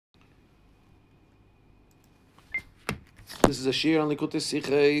This is a shir on Likutei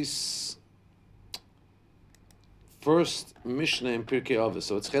Sichos, first Mishnah in Pirkei Avos.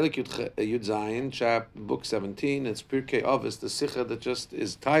 So it's Chelik Yud Zayin, book 17. It's Pirkei Avos, the Sicha that just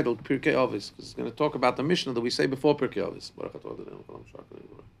is titled Pirkei Avos, because it's going to talk about the Mishnah that we say before Pirkei Avos.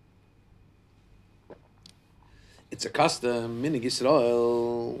 It's a custom, Minig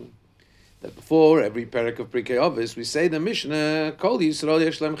Yisrael, that before every parak of Pirkei Avos, we say the Mishnah, Kol Yisrael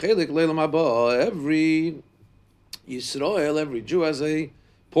Yesh Lem Chelik Leilam Haba. Every Yisrael, every Jew has a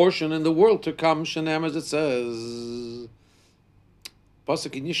portion in the world to come. Shenem, as it says,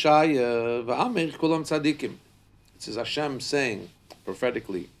 Pasuk in Yeshaya, V'amich Kulam Tzadikim. It says Hashem saying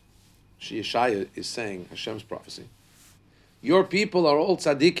prophetically. Yeshaya is saying Hashem's prophecy. Your people are all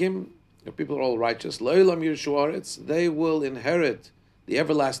tzadikim. Your people are all righteous. Lo'ilam Yishuaretz. They will inherit the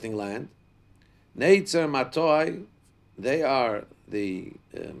everlasting land. Neitzer Matoi. They are the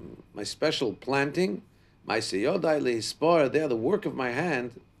my special planting. My seyodai lehispar, they are the work of my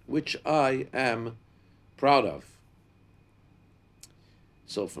hand, which I am proud of.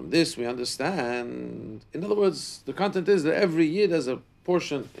 So from this we understand, in other words, the content is that every Yid has a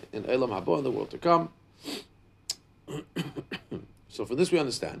portion in Elam Haba, in the world to come. So from this we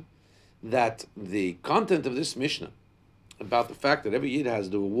understand that the content of this Mishnah, about the fact that every Yid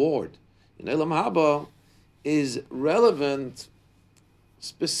has the reward in Elam Haba, is relevant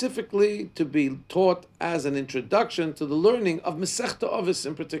specifically to be taught as an introduction to the learning of Masechta Avos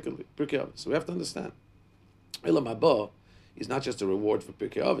in particular, Pirkei Avos. So we have to understand, Elam Haba is not just a reward for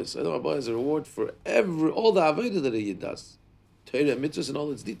Pirkei Avos. Elam Haba is a reward for all the Avodah that a Yid does, Torah, mitzvahs, and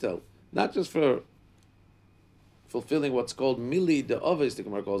all its detail, not just for fulfilling what's called Mili de Avos, the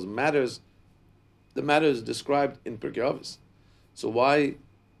Gemara calls matters, the matters described in Pirkei Avos. So why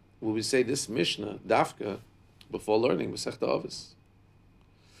will we say this Mishnah, Dafka, before learning Masechta Avos?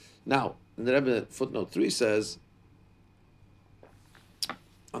 Now, in the Rebbe footnote 3 says,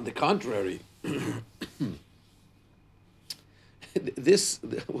 on the contrary, who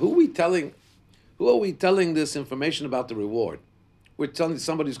are we telling this information about the reward? We're telling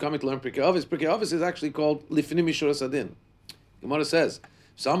somebody who's coming to learn Pirkei Avos. Pirkei Avos is actually called Lifnim Mishuras Adin. Gemara says,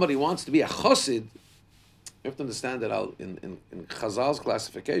 if somebody wants to be a chosid, you have to understand that in Chazal's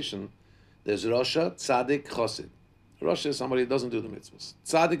classification, there's Rosha, Tzadik, Chosid. Rosh is somebody who doesn't do the mitzvahs.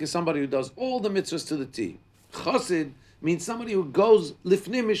 Tzaddik is somebody who does all the mitzvahs to the T. Chassid means somebody who goes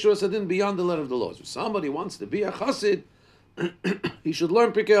lifnim mishur sadin, beyond the letter of the laws. If somebody wants to be a chassid, he should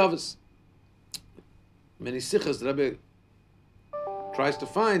learn Pirkei Avos. Many sichas the Rebbe tries to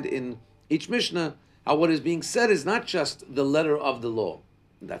find in each Mishnah how what is being said is not just the letter of the law.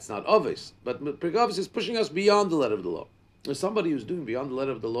 That's not obvious. But Pirkei Avos is pushing us beyond the letter of the law. There's somebody who's doing beyond the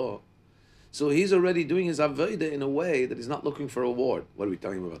letter of the law, so he's already doing his avodah in a way that he's not looking for a reward. What are we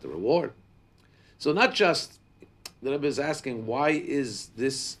telling him about the reward? So not just, the Rebbe is asking, why is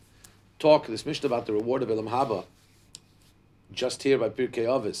this talk, this Mishnah about the reward of Elam Haba, just here by Pirkei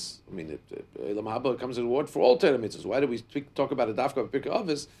Avos? I mean, Elam Haba comes as a reward for all Torah mitzvahs. Why do we talk about a dafka by Pirkei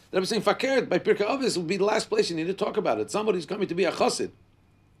Avos? The Rebbe is saying, fakert, by Pirkei Avos will be the last place you need to talk about it. Somebody's coming to be a chassid.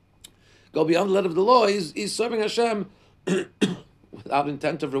 Go beyond the letter of the law, he's serving Hashem without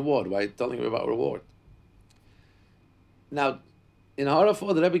intent of reward. Why telling him about reward? Now, in Hara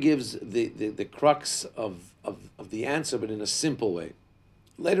 4, the Rebbe gives the crux of the answer, but in a simple way.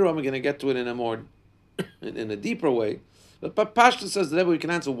 Later on, we're going to get to it in a more, in a deeper way. But Pashta says the Rebbe, we can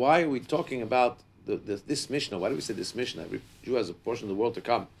answer, why are we talking about this Mishnah? Why do we say this Mishnah? Every Jew has a portion of the world to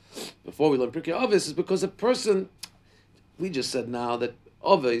come. Before we learn Pirkei Avos, is because a person, we just said now that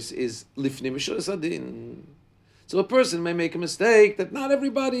Avos is Lifnei Mishuras Adin. So a person may make a mistake that not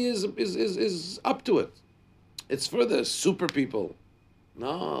everybody is up to it. It's for the super people.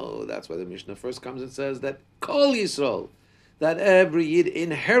 No, that's why the Mishnah first comes and says that Kol Yisrael, that every Yid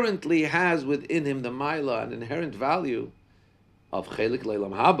inherently has within him the Maila, an inherent value of Chelik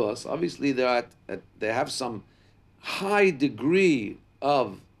Leilam Habas. Obviously, they have some high degree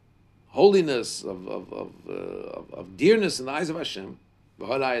of holiness, of dearness in the eyes of Hashem. They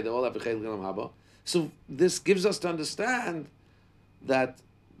all have Chelik Leilam Haba. So this gives us to understand that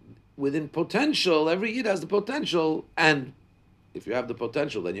within potential, every Yid has the potential, and if you have the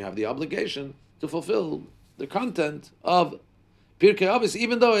potential, then you have the obligation to fulfill the content of Pirkei Avos,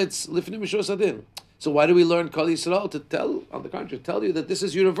 even though it's Lifnim Mishur Sadin. So why do we learn Kol Yisrael? To tell, on the contrary, tell you that this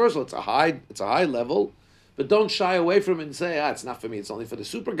is universal. It's a high level, but don't shy away from it and say, it's not for me, it's only for the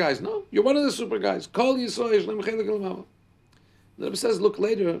super guys. No, you're one of the super guys. Kol Yisrael Yishlem Chelik Elam Haba. The Rebbe says, look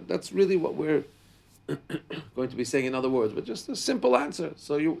later, that's really what we're going to be saying in other words, but just a simple answer.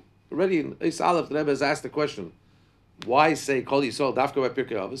 So you already in Eis Aleph, the Rebbe has asked the question, why say Kol Yisrael Dafka by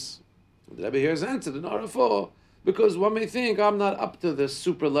Pirkei Avos? The Rebbe here has answered in Ara 4 Because one may think I'm not up to the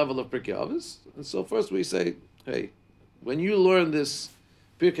super level of Pirkei Avos, and so first we say, hey, when you learn this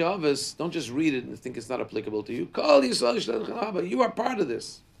Pirkei Avos, don't just read it and think it's not applicable to you. Kol Yisrael Yishleich Chava, you are part of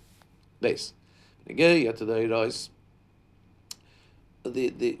this base. Again, yet today, guys,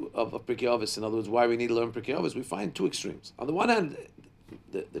 the of Pirkei Avos. In other words, why we need to learn Pirkei Avos, we find two extremes. On the one hand,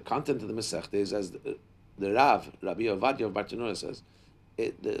 the content of the Masechta is as the Rabbi Ovadia of Bartanura says,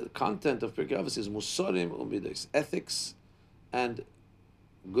 the content of Pirkei Avos is musarim umidos, ethics and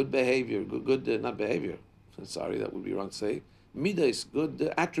good behavior, good not behavior. Sorry, that would be wrong to say. Midos,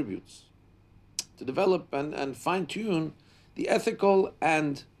 good attributes, to develop and fine tune the ethical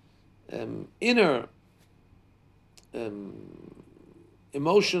and inner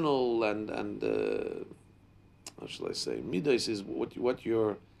emotional and how shall I say? Midos is what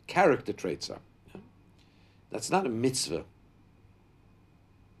your character traits are. Yeah? That's not a mitzvah.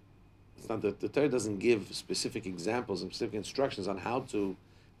 It's not the Torah doesn't give specific examples and specific instructions on how to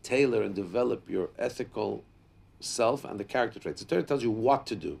tailor and develop your ethical self and the character traits. The Torah tells you what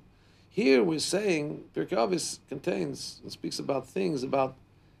to do. Here we're saying Pirkei Avos contains and speaks about things about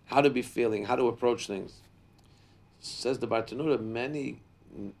how to be feeling, how to approach things. Says the Bartanura, many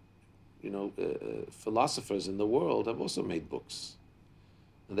philosophers in the world have also made books.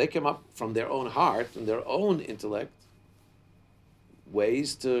 And they came up from their own heart and their own intellect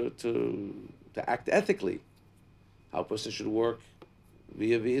ways to act ethically, how a person should work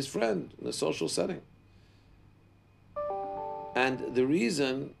vis-a-vis his friend in a social setting. And the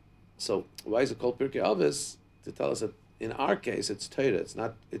reason, so why is it called Pirkei Avos? To tell us that in our case it's Torah. It's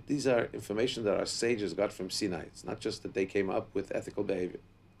not. These are information that our sages got from Sinai. It's not just that they came up with ethical behavior.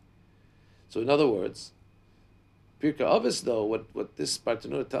 So in other words, Pirkei Avos, though, what this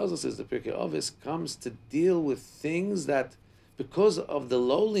Bartanura tells us is the Pirkei Avos comes to deal with things that, because of the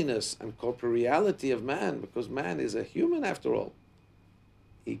lowliness and corporeality of man, because man is a human after all,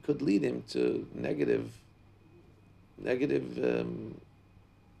 he could lead him to negative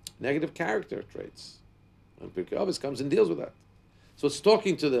character traits. And Pirkei Avos comes and deals with that. So it's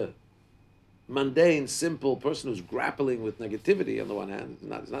talking to the mundane, simple person who's grappling with negativity on the one hand.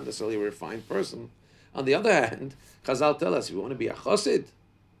 It's not necessarily a refined person. On the other hand, Chazal tell us, if you want to be a chassid,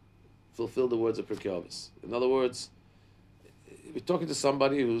 fulfill the words of Pirkei Avos. In other words, we're talking to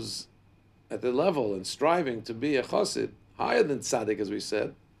somebody who's at the level and striving to be a chassid, higher than tzaddik, as we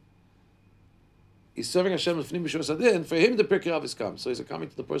said. He's serving Hashem l'fnim b'shur sadin. For him, the Pirkei Avos comes. So he's coming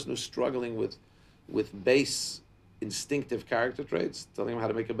to the person who's struggling with base instinctive character traits, telling him how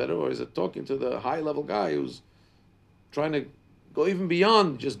to make it better, or is it talking to the high-level guy who's trying to go even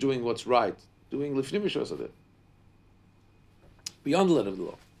beyond just doing what's right, doing l'fnim b'shur sadin, beyond the letter of the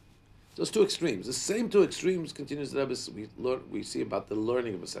law? Those two extremes. The same two extremes continues the Rebbe we see about the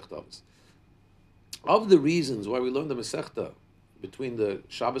learning of Masechta Avos. Of the reasons why we learn the Masechta between the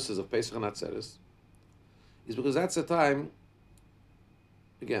Shabbos of Pesach and Atzeres is because that's a time,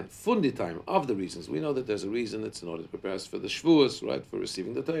 again, fundi time, of the reasons. We know that there's a reason. It's in order to prepare us for the Shavuos, right, for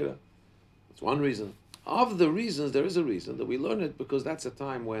receiving the Torah. That's one reason. Of the reasons, there is a reason that we learn it because that's a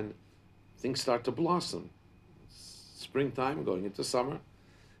time when things start to blossom. It's springtime, going into summer.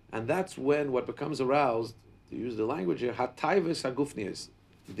 And that's when what becomes aroused, to use the language here, hatayves hagufnias,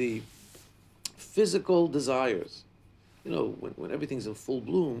 the physical desires. You know, when everything's in full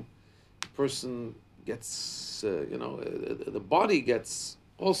bloom, the person gets, the body gets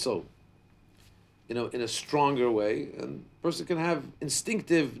also, in a stronger way, and the person can have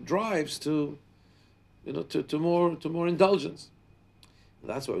instinctive drives to more indulgence. And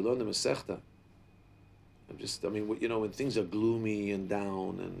that's why we learn the Masechta. When things are gloomy and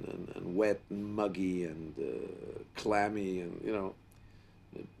down and wet and muggy and clammy and,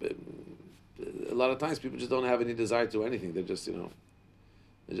 a lot of times people just don't have any desire to anything. They're just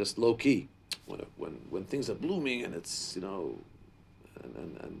low key. When things are blooming and it's,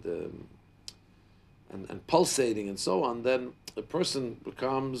 and pulsating and so on, then a person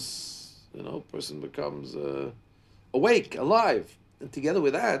becomes awake, alive. And together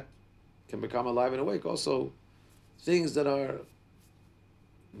with that, can become alive and awake. Also, things that are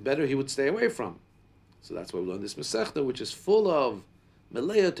better he would stay away from. So that's why we learn this Masechta, which is full of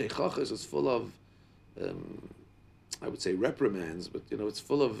Melea Teichachas, it's full of, I would say reprimands, but it's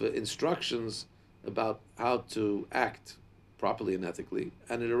full of instructions about how to act properly and ethically,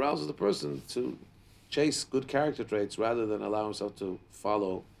 and it arouses the person to chase good character traits rather than allow himself to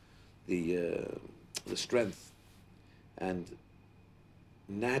follow the strength and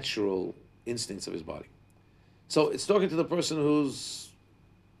natural instincts of his body. So it's talking to the person who's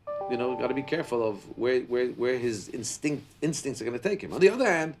got to be careful of where his instincts are going to take him. On the other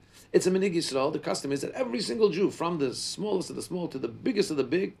hand, it's a minig Yisrael. The custom is that every single Jew, from the smallest of the small to the biggest of the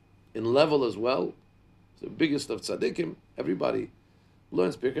big, in level as well, the biggest of tzaddikim, everybody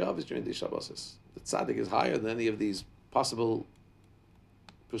learns Pirkei Avos during these Shabbosos. The tzaddik is higher than any of these possible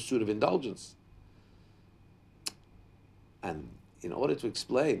pursuit of indulgence. And in order to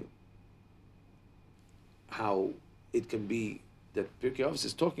explain how it can be that Pirkei Avos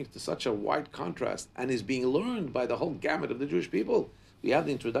is talking to such a wide contrast and is being learned by the whole gamut of the Jewish people, we have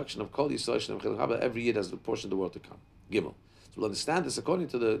the introduction of Kol Yisrael Shem Chiluk Haba. Every year has the portion of the world to come. Gimel. So we'll understand this according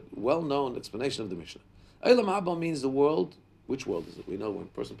to the well-known explanation of the Mishnah. Eilam Haba means the world. Which world is it? We know when a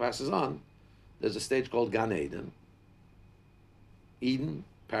person passes on, there's a stage called Gan Eden,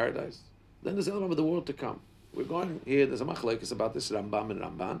 paradise. Then there's Eilam Haba, the world to come. We're going here. There's a machlokes about this Rambam and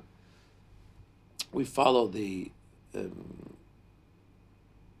Ramban. We follow the.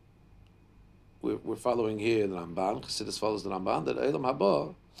 We're following here the Ramban. Chassidus follows the Ramban that Eilam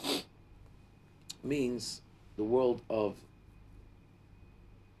Haba means the world of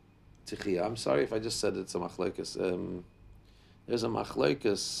Tichiyah. I'm sorry if I just said it's a machlokes. There's a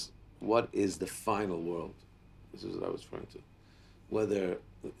machlokes. What is the final world? This is what I was referring to. Whether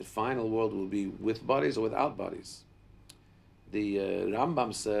the final world will be with bodies or without bodies. The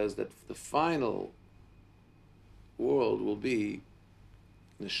Rambam says that the final world will be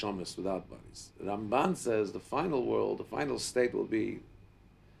neshamas without bodies. Ramban says the final world, the final state will be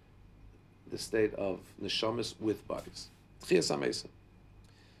the state of neshamas with bodies. Tchiyas HaMeisa.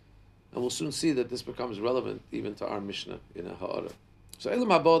 And we'll soon see that this becomes relevant even to our Mishnah in a Ha'ara. So Eilam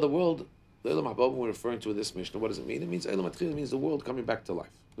Haba, the world, the Eilam Haba, when we're referring to in this Mishnah, what does it mean? It means Eilam Atchil, it means the world coming back to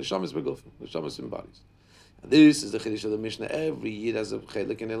life. Neshamas begufim, neshamas in bodies. And this is the Chiddush of the Mishnah. Every Yid has a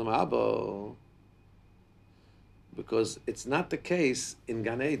chelik in Eilam Haba. Because it's not the case in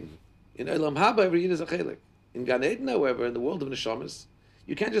Gan Eden. In Eilam Haba, every Yid has a chelik. In Gan Eden, however, in the world of Neshamas,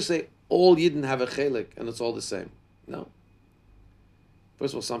 you can't just say all Yidden have a chelik and it's all the same. No.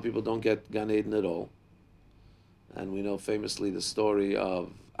 First of all, some people don't get Gan Eden at all. And we know famously the story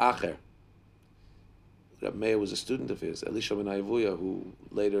of Acher. Reb Meir was a student of his, Elisha ben Ayivuya, who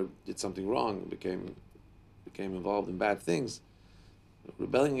later did something wrong and became involved in bad things,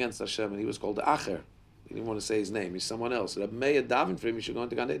 rebelling against Hashem, and he was called Acher. He didn't want to say his name. He's someone else. Reb Meir davened for him, he should go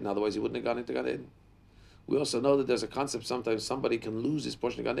into Gan Eden. Otherwise, he wouldn't have gone into Gan Eden. We also know that there's a concept sometimes somebody can lose his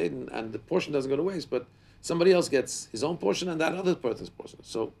portion of Gan Eden, and the portion doesn't go to waste, but somebody else gets his own portion and that other person's portion.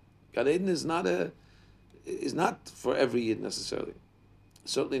 So Gan Eden is not for every Yid necessarily.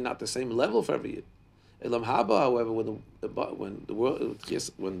 Certainly not the same level for every Yid. Eilam Haba, however, when the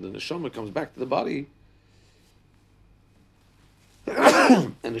neshama comes back to the body,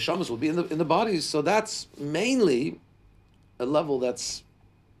 and the neshamas will be in the bodies, so that's mainly a level that's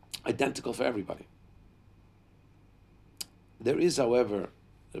identical for everybody. There is, however,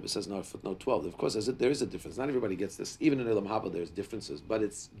 it says no, footnote 12. Of course, there is a difference. Not everybody gets this. Even in Eilam Haba, there's differences, but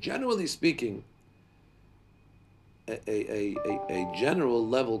it's generally speaking a general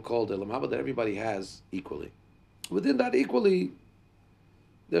level called Eilam Haba that everybody has equally. Within that equally,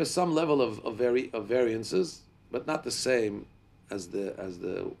 there's some level of variances, but not the same as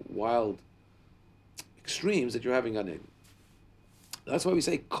the wild extremes that you're having on it. That's why we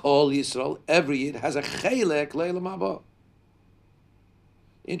say Kol Yisrael. Every Yid has a chelek le'Eilam Haba.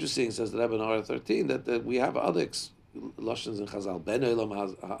 Interesting, says the Rebbe in R13 that we have other lashons in Chazal. Ben Eilam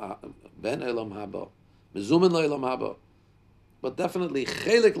Haba. Mezumin Leilam Haba, but definitely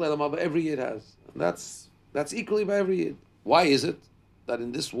Chelik Leilam Haba every Yid has, and that's equally by every Yid. Why is it that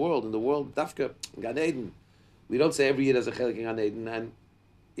in this world, in the world Dafka Gan Eden, we don't say every Yid has a Chelik in Gan Eden, and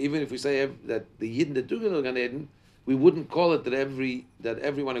even if we say that the Yidden that do go to Gan Eden, we wouldn't call it that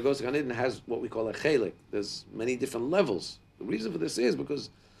everyone who goes to Gan Eden has what we call a Chelik. There's many different levels. The reason for this is because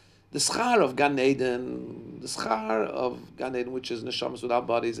the schar of Gan Eden, which is neshamas without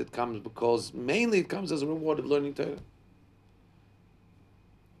bodies, it comes because mainly it comes as a reward of learning Torah.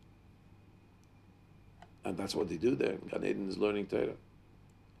 And that's what they do there. Gan Eden is learning Torah.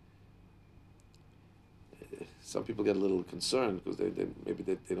 Some people get a little concerned because they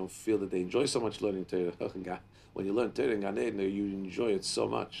don't feel that they enjoy so much learning Torah. When you learn Torah in Gan Eden, you enjoy it so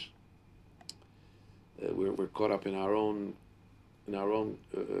much. We're caught up in our own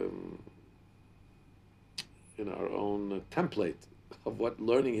template of what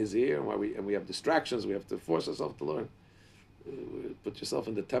learning is here, and we have distractions. We have to force ourselves to learn. Put yourself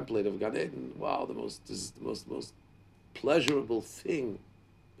in the template of Gan Eden. Wow, the most pleasurable thing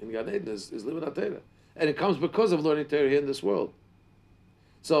in Gan Eden is living out Torah, and it comes because of learning Torah here in this world.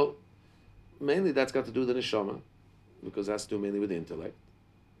 So mainly that's got to do with the neshama, because that's to do mainly with the intellect.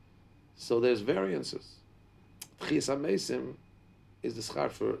 So there's variances. Tchias HaMesim is the schar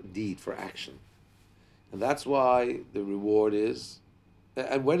for deed, for action. And that's why the reward is,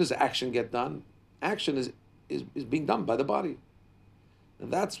 and where does action get done? Action is being done by the body.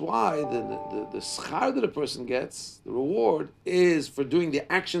 And that's why the schar that a person gets, the reward, is for doing the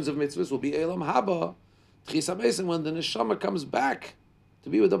actions of mitzvahs, will be Elam Haba, Tchias HaMesim, when the neshama comes back to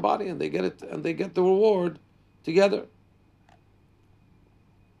be with the body, and they get it, and they get the reward together.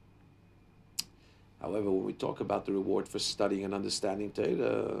 However, when we talk about the reward for studying and understanding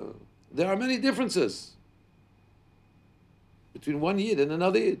Torah, there are many differences between one yid and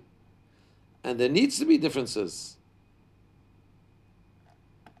another yid. And there needs to be differences.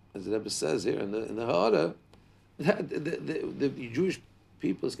 As the Rebbe says here in the Ha'ara, the Jewish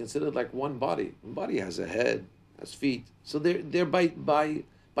people is considered like one body. One body has a head, has feet. So they're by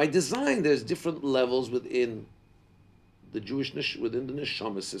design, there's different levels within the within the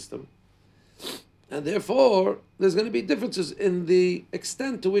neshama system. And therefore, there's going to be differences in the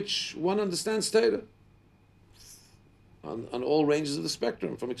extent to which one understands Torah on all ranges of the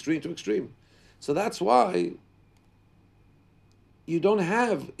spectrum, from extreme to extreme. So that's why you don't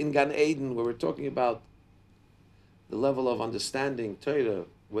have in Gan Eden, where we're talking about the level of understanding Torah,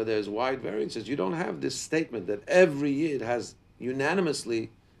 where there's wide variances, you don't have this statement that every Yid has unanimously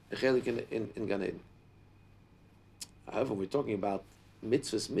a chelik in Gan Eden. However, we're talking about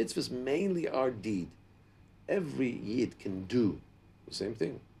mitzvahs mainly are deed. Every Yid can do the same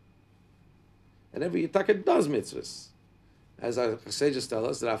thing. And every Yittaka does mitzvahs. As our sages tell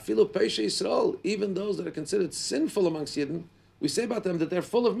us, that afilu Pesha Yisrael, even those that are considered sinful amongst Yidden, we say about them that they're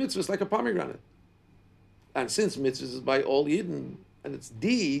full of mitzvahs like a pomegranate. And since mitzvahs is by all Yidden, and it's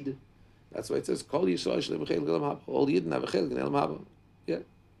deed, that's why it says, Kol Yisrael Shlem Chel Gelam Haba. All Yidden have a Chel Gelam Haba. Yeah.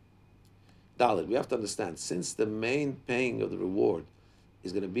 Dalit, we have to understand, since the main paying of the reward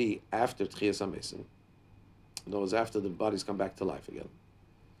is going to be after Tchias HaMesim, in other words, after the bodies come back to life again.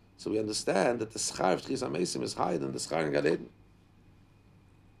 So we understand that the schar of Tchias HaMesim is higher than the schar in Gan Eden.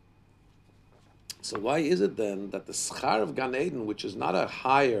 So why is it then that the schar of Gan Eden, which is not the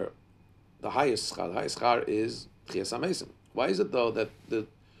highest schar, the highest schar is Tchias HaMesim? Why is it though that the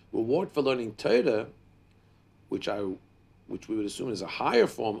reward for learning Torah, which we would assume is a higher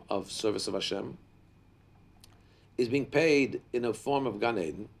form of service of Hashem, is being paid in a form of Gan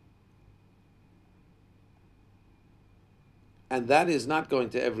Eden, and that is not going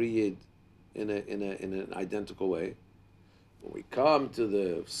to every Yid in an identical way. When we come to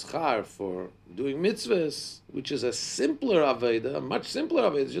the schar for doing mitzvahs, which is a simpler aveda, a much simpler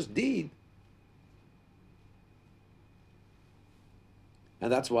aveda, it's just deed.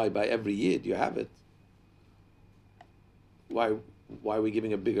 And that's why by every Yid you have it. Why are we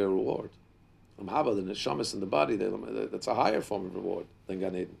giving a bigger reward? From Haba, the neshamas in the body, that's a higher form of reward than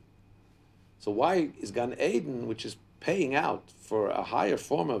Gan Eden. So why is Gan Eden, which is paying out for a higher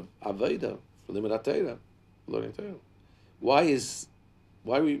form of Aveda, for Limudat Torah, learning Torah, why,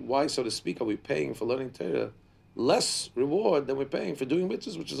 so to speak, are we paying for learning Torah less reward than we're paying for doing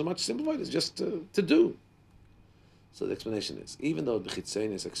mitzvahs, which is a much simplified, it's just to do. So the explanation is, even though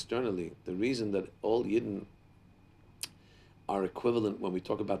b'chitzein is externally, the reason that all Yidden are equivalent when we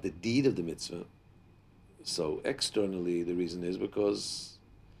talk about the deed of the mitzvah, so externally the reason is because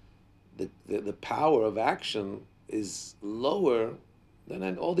the power of action is lower than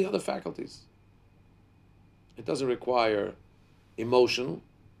in all the other faculties. It doesn't require emotion.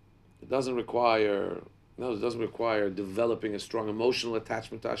 It doesn't require developing a strong emotional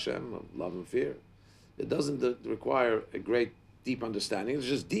attachment to Hashem, of love and fear. It doesn't require a great deep understanding. It's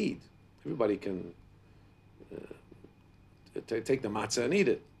just deed. Everybody can take the matzah and eat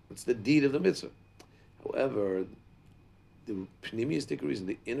it. It's the deed of the mitzvah. However, the pneumistic reason,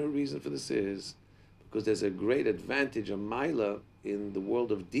 the inner reason for this is because there's a great advantage, a maila, in the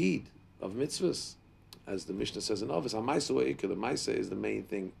world of deed, of mitzvahs. As the Mishnah says in Ovis, the maisa is the main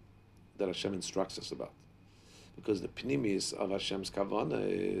thing that Hashem instructs us about. Because the pnimis of Hashem's kavanah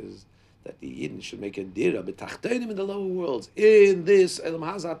is that the Yidden should make a dira b'tachtenim in the lower worlds. In this Elam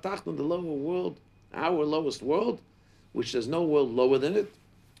Hazat Tachton, the lower world, our lowest world, which there's no world lower than it.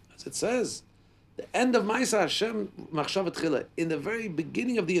 As it says, the end of Maisa Hashem Machshavat Chila, in the very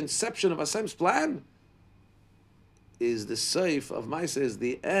beginning of the inception of Hashem's plan, is the seif of Maisa, is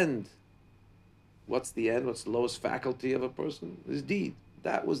the end. What's the end? What's the lowest faculty of a person? Is deed.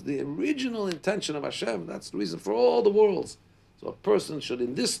 That was the original intention of Hashem. That's the reason for all the worlds. So a person should,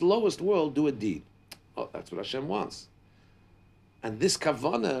 in this lowest world, do a deed. Oh, that's what Hashem wants. And this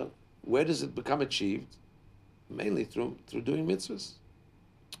kavanah, where does it become achieved? Mainly through doing mitzvahs.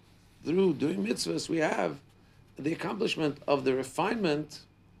 Through doing mitzvahs, we have the accomplishment of the refinement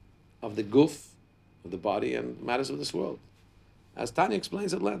of the guf, of the body, and matters of this world, as Tanya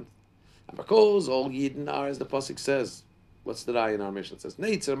explains at length. And because all Yidden are, as the pasuk says, what's the eye in our mission? It says,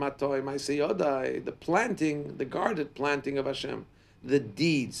 Neitzer matoi ma'aseh yodai, the planting, the guarded planting of Hashem, the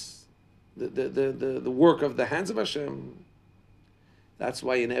deeds, the work of the hands of Hashem. That's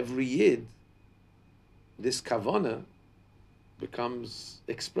why in every Yid, this kavana becomes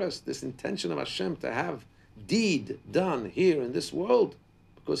expressed, this intention of Hashem to have deed done here in this world,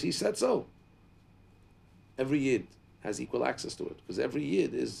 because He said so. Every Yid has equal access to it, because every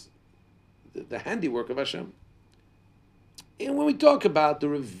Yid is the handiwork of Hashem. And when we talk about the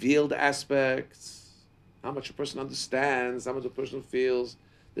revealed aspects, how much a person understands, how much a person feels,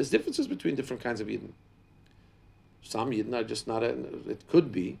 there's differences between different kinds of Yidden. Some Yidden are just not, it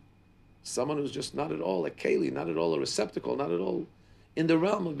could be someone who's just not at all a keli, not at all a receptacle, not at all in the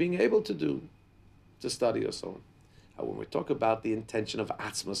realm of being able to study or so on. And when we talk about the intention of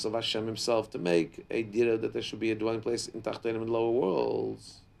Atzmas, of Hashem Himself, to make a dira that there should be a dwelling place in Tachtonim and lower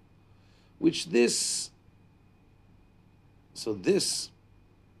worlds, which this becomes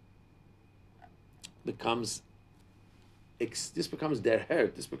their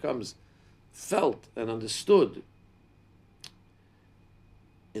hurt, this becomes felt and understood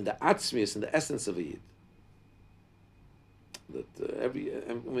in the atzmius, in the essence of a Yid.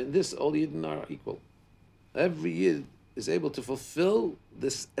 That this, all Yidden are equal. Every Yid is able to fulfill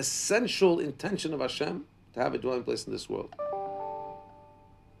this essential intention of Hashem to have a dwelling place in this world.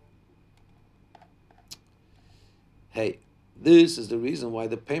 Hey, this is the reason why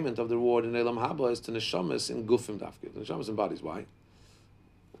the payment of the reward in Elam Haba is to neshamas in gufim dafkid, neshamas in bodies. Why?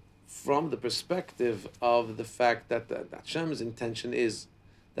 From the perspective of the fact that Hashem's intention is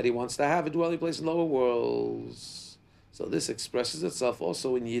that He wants to have a dwelling place in lower worlds. So this expresses itself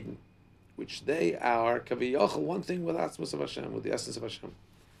also in Yidden, which they are kaviyachol, one thing with Atzmas of Hashem, with the essence of Hashem.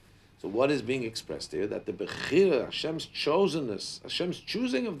 So what is being expressed here? That the bechira, Hashem's chosenness, Hashem's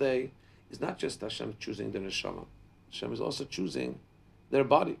choosing of they, is not just Hashem choosing the neshama. Hashem is also choosing their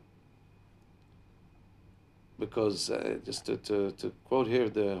body. Because, just to quote here,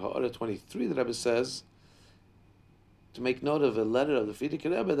 the Ha'ara 23, the Rebbe says, to make note of a letter of the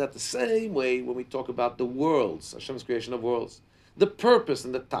Frierdiker Rebbe, that the same way when we talk about the worlds, Hashem's creation of worlds, the purpose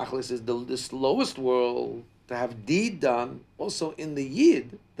and the tachlis is this lowest world to have deed done. Also in the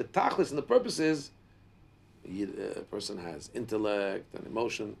Yid, the tachlis and the purpose is a person has intellect and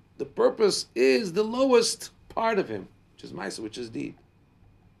emotion. The purpose is the lowest part of him, which is Maisa, which is deed.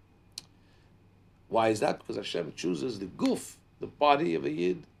 Why is that? Because Hashem chooses the guf, the body of a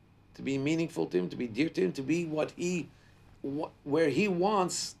Yid, to be meaningful to him, to be dear to him, to be where he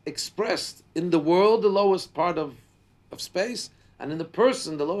wants expressed in the world, the lowest part of space, and in the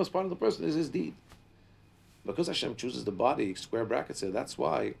person, the lowest part of the person is his deed. Because Hashem chooses the body, square brackets here, that's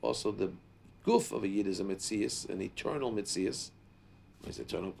why also the guf of a Yid is a mitzias, an eternal mitzias. When the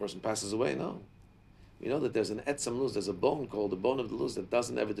eternal person passes away, no. You know that there's an etzem luz, there's a bone called the bone of the luz that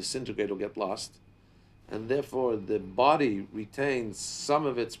doesn't ever disintegrate or get lost. And therefore the body retains some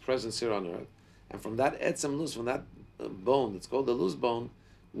of its presence here on earth. And from that etzem luz, from that bone that's called the luz bone,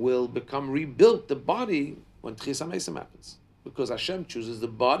 will become rebuilt, the body, when Tchis HaMesim happens. Because Hashem chooses the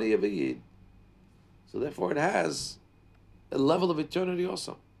body of a Yid. So therefore it has a level of eternity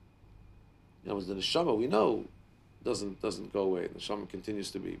also. You know, the neshama, we know, doesn't go away. The neshama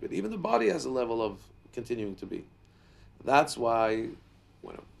continues to be. But even the body has a level of continuing to be. That's why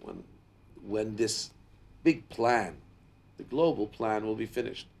when this big plan, the global plan, will be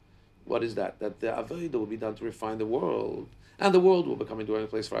finished, what is that? That the Avodah will be done to refine the world. And the world will become a dwelling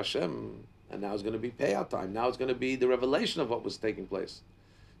place for Hashem. And now it's going to be payout time. Now it's going to be the revelation of what was taking place.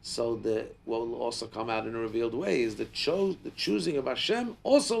 So what will also come out in a revealed way is the choosing of Hashem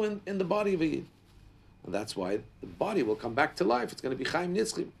also in the body of a Yid. And that's why the body will come back to life. It's going to be Chaim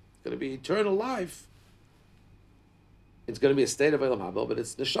Nitzchim. It's going to be eternal life. It's going to be a state of Elam Haba, but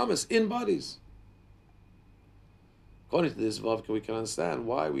it's neshamas in bodies. According to this Vav, we can understand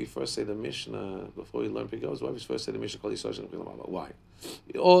why we first say the Mishnah, before we learn Pigos, why we first say the Mishnah Kol Yisrael Shem Elam Haba. Why?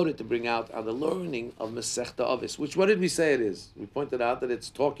 In order to bring out the learning of Masechta Avos, which, what did we say it is? We pointed out that it's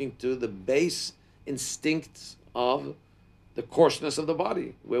talking to the base instincts of the coarseness of the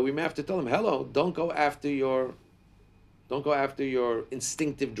body, where we may have to tell them, hello, don't go after your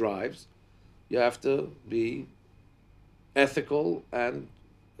instinctive drives. You have to be ethical and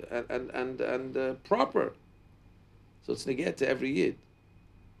proper. So it's negate to every Yid,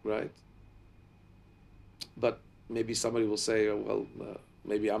 right? But maybe somebody will say,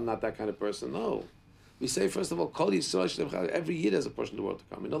 maybe I'm not that kind of person. No. We say, first of all, Kol Yisrael, every Yid has a portion of the world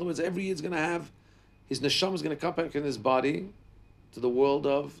to come. In other words, every Yid is going to have, his neshama is going to come back in his body to the world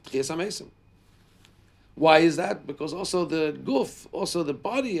of Tchias HaMesim. Why is that? Because also the guf, also the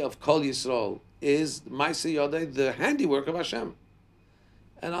body of Kol Yisrael is Maaseh Yodei, the handiwork of Hashem.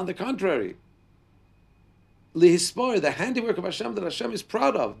 And on the contrary, Lihispor, the handiwork of Hashem that Hashem is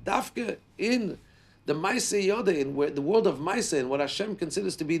proud of, Dafke in the Maaseh Yodei, in where the world of Maaseh, and what Hashem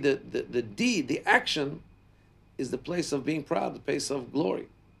considers to be the deed, the action, is the place of being proud, the place of glory.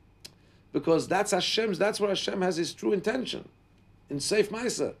 Because that's where Hashem has his true intention. In Seif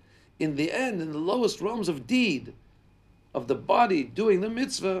Maaseh, in the end, in the lowest realms of deed, of the body doing the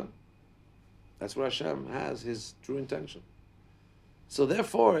mitzvah, that's where Hashem has his true intention. So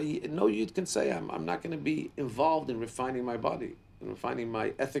therefore, no Yid can say, I'm not going to be involved in refining my body, in refining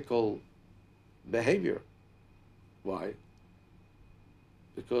my ethical behavior. Why?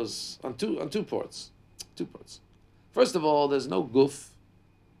 Because on two parts. First of all, there's no guf,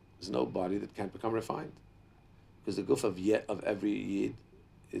 there's no body that can't become refined. Because the guf of every Yid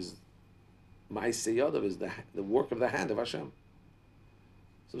is Maaseh Yodav, is the work of the hand of Hashem.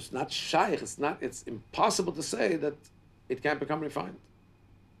 So it's not shaykh, it's impossible to say that it can't become refined.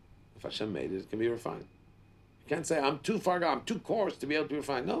 If Hashem made it, it can be refined. You can't say, I'm too far gone, I'm too coarse to be able to be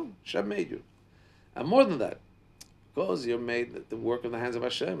refined. No, Hashem made you. And more than that, because you're made the work of the hands of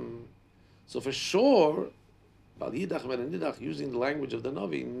Hashem, so for sure, Bal Yidach Ben Nidach, using the language of the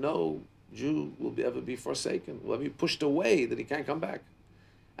Navi, no Jew will ever be forsaken, will ever be pushed away, that he can't come back.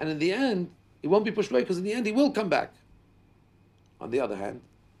 And in the end, he won't be pushed away, because in the end he will come back. On the other hand,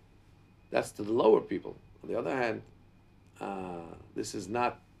 that's to the lower people. On the other hand, this is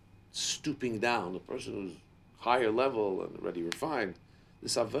not stooping down. A person who's higher level and already refined,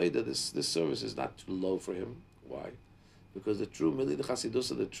 this Aveda, this service is not too low for him. Why? Because the true Milid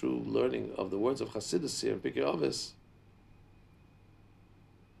Chasidusa, the true learning of the words of Chasidus here in Pirkei Avos,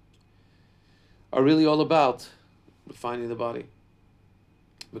 are really all about refining the body.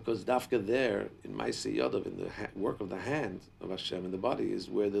 Because Dafka there, in Maaseh Yodav, in the work of the hand of Hashem in the body, is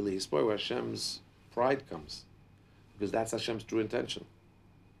where the Lihispor, where Hashem's pride comes. Because that's Hashem's true intention.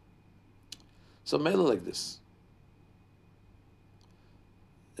 So Mela like this.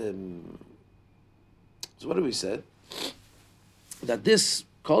 So what have we said? That this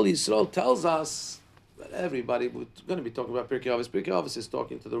Kol Yisrael tells us that everybody, we're going to be talking about Pirkei Avos. Pirkei Avos is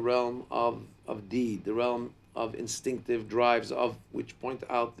talking to the realm of deed, the realm of instinctive drives, of which point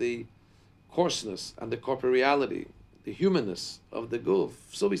out the coarseness and the corporeality, the humanness of the guf.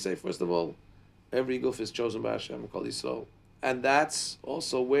 So we say, first of all, every guf is chosen by Hashem, Kol Yisrael, and that's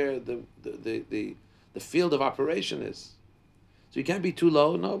also where the field of operation is. So you can't be too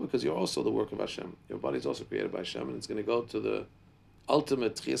low, no, because you're also the work of Hashem. Your body is also created by Hashem, and it's going to go to the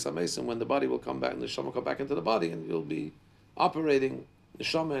ultimate Tchias HaMesim, when the body will come back, and the neshama will come back into the body, and you'll be operating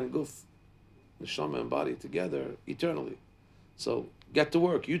neshama and guf, neshama and body together eternally. So get to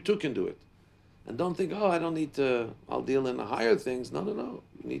work. You too can do it. And don't think, I don't need to, I'll deal in the higher things. No.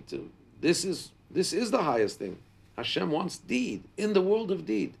 You need to, this is the highest thing. Hashem wants deed, in the world of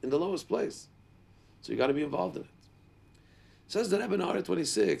deed, in the lowest place. So you got to be involved in it. Says the Rebbe in Ara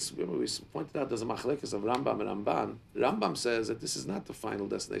 26, remember we pointed out there's a machlekes of Rambam and Ramban. Rambam says that this is not the final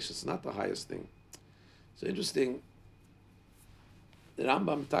destination, it's not the highest thing. So interesting, the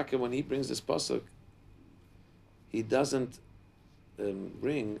Rambam Taka, when he brings this pasuk, he doesn't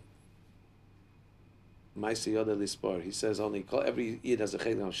bring Maaseh Yodei Lispar. He says only, every Yid has a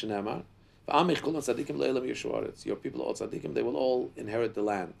chelik of Shnei Amar. Your people are all tzaddikim, they will all inherit the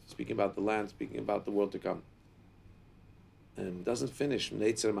land. Speaking about the land, speaking about the world to come. Doesn't finish.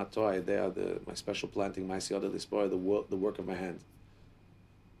 Neitzer Matoy, they are my special planting, Maaseh Yodei Lispar, the work of my hand.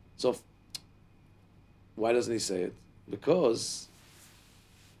 So, why doesn't he say it? Because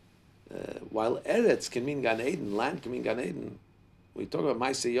while Eretz can mean Gan Eden, land can mean Gan Eden, we talk about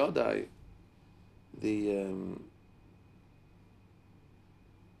Maaseh Yodei,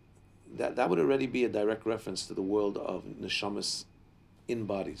 that would already be a direct reference to the world of neshamas in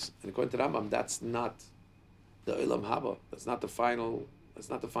bodies. And according to Rambam, that's not the Olam Haba. That's not the final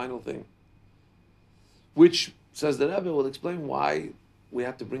thing. Which, says the Rebbe, will explain why we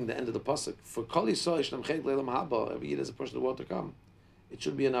have to bring the end of the pasuk. For Kol Yisrael Yishnam Chet Le'olam Haba, every Yid is a person of the world to come. It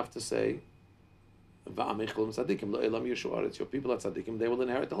should be enough to say, Va'amich Kol Tzadikim Le'olam Yeshua. It's your people at Tzadikim, they will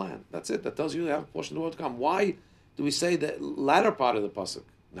inherit the land. That's it. That tells you they have a portion of the world to come. Why do we say the latter part of the pasuk?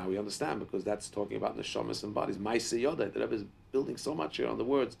 Now we understand, because that's talking about neshamas and bodies. Maaseh Yodei. The Rebbe is building so much here on the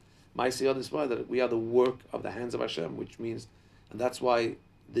words Maaseh Yodei is why that we are the work of the hands of Hashem, which means, and that's why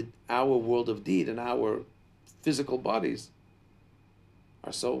our world of deed and our physical bodies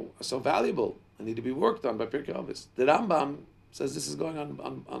are so valuable and need to be worked on by Pirkei Avos. The Rambam says this is going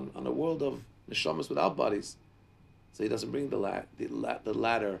on a world of neshamas without bodies, So he doesn't bring the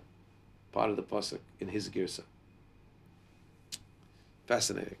latter part of the pasuk in his girsa.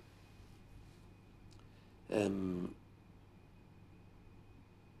 Fascinating.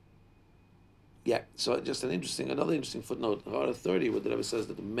 Yeah, so just another interesting footnote, Hara 30, where the Rebbe says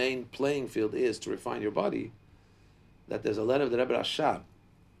that the main playing field is to refine your body, that there's a letter of the Rebbe Rashab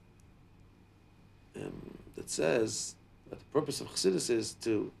that says that the purpose of Chassidus is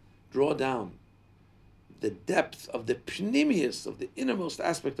to draw down the depth of the pnimius, of the innermost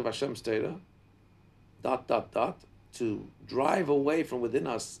aspect of Hashem's Torah, ... to drive away from within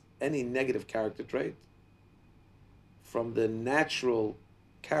us any negative character trait, from the natural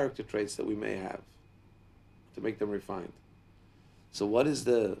character traits that we may have, to make them refined. So what is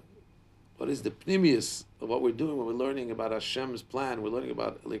the pnimius of what we're doing when we're learning about Hashem's plan, we're learning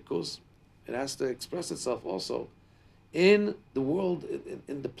about Elikus? It has to express itself also in the world,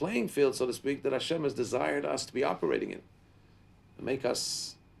 in the playing field, so to speak, that Hashem has desired us to be operating in, to make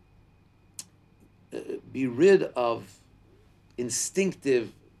us be rid of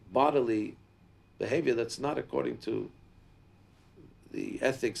instinctive bodily behavior that's not according to the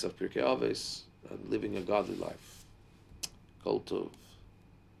ethics of Pirkei Avos and living a godly life. Kol Tov.